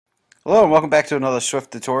Hello and welcome back to another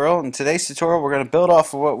Swift tutorial. In today's tutorial we're going to build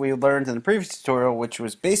off of what we learned in the previous tutorial, which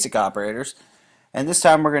was basic operators, and this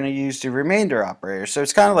time we're going to use the remainder operator. So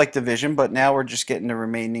it's kind of like division, but now we're just getting the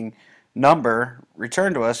remaining number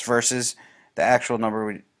returned to us versus the actual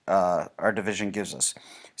number our division gives us.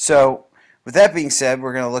 So with that being said,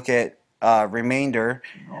 we're going to look at remainder.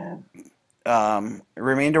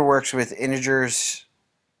 Remainder works with integers,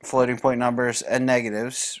 floating point numbers, and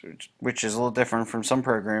negatives, which is a little different from some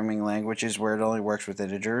programming languages where it only works with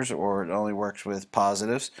integers or it only works with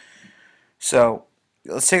positives. So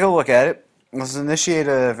let's take a look at it. Let's initiate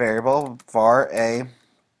a variable, var a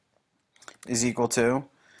is equal to,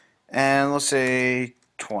 and let's say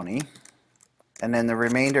 20. And then the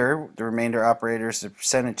remainder operator is the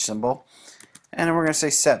percentage symbol, and then we're going to say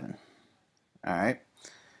 7. Alright.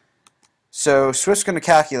 So Swift's going to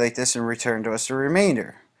calculate this and return to us the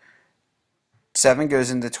remainder. 7 goes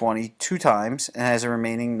into 20 two times and has a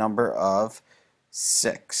remaining number of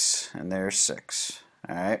 6. And there's 6.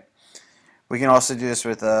 Alright. We can also do this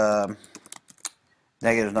with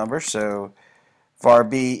negative numbers. So var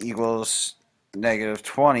b equals negative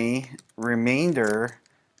 20, remainder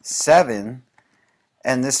 7,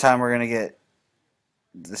 and this time we're going to get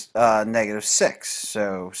this, negative 6.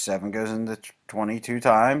 So 7 goes into 22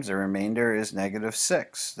 times. The remainder is negative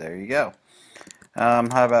 6. There you go.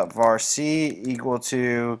 How about var c equal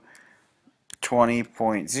to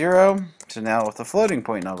 20.0? So now with the floating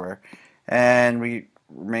point number, and we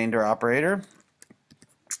remainder operator,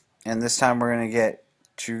 and this time we're going to get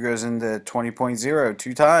 2 goes into 20.0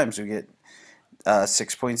 two times. We get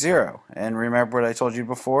 6.0. And remember what I told you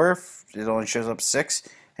before, if it only shows up 6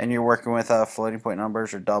 and you're working with floating point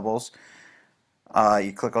numbers or doubles,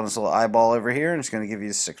 you click on this little eyeball over here and it's going to give you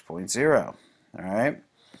 6.0. Alright.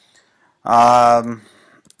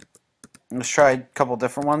 Let's try a couple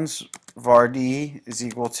different ones. Var d is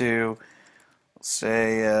equal to, let's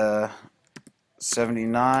say,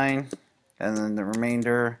 79, and then the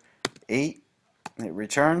remainder 8. Hit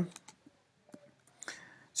return.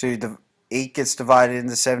 So 8 gets divided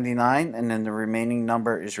into 79, and then the remaining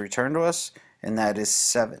number is returned to us, and that is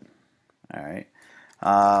 7. All right.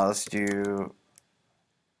 Let's do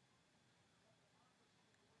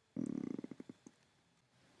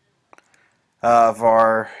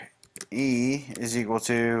var e is equal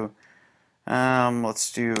to,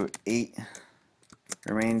 let's do 8,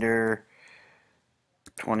 remainder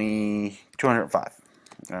 205.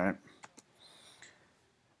 All right.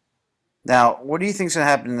 Now, what do you think is going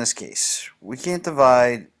to happen in this case? We can't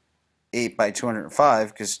divide 8 by 205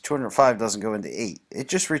 because 205 doesn't go into 8. It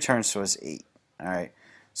just returns to us 8. All right.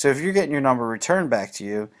 So if you're getting your number returned back to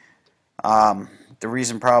you, the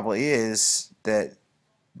reason probably is that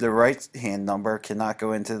the right-hand number cannot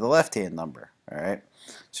go into the left-hand number. All right.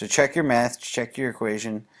 So check your math, check your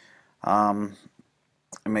equation, and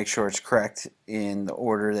make sure it's correct in the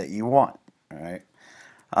order that you want. All right.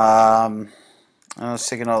 Let's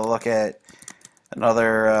take another look at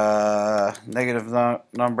another negative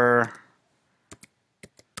number.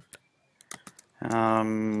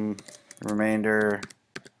 Remainder,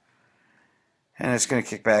 and it's going to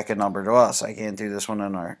kick back a number to us. I can't do this one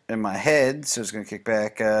in my head, so it's going to kick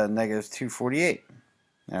back negative 248.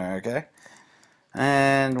 Okay,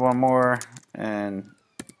 and one more, and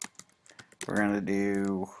we're going to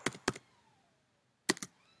do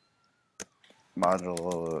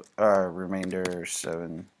modulo remainder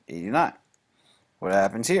 789. What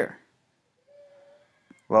happens here?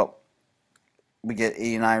 Well, we get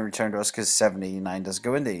 89 returned to us because 789 doesn't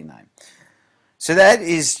go into 89. So that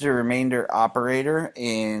is the remainder operator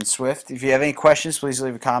in Swift. If you have any questions, please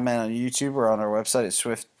leave a comment on YouTube or on our website at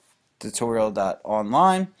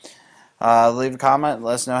swifttutorial.online. Leave a comment,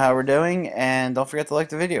 let us know how we're doing, and don't forget to like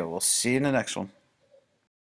the video. We'll see you in the next one.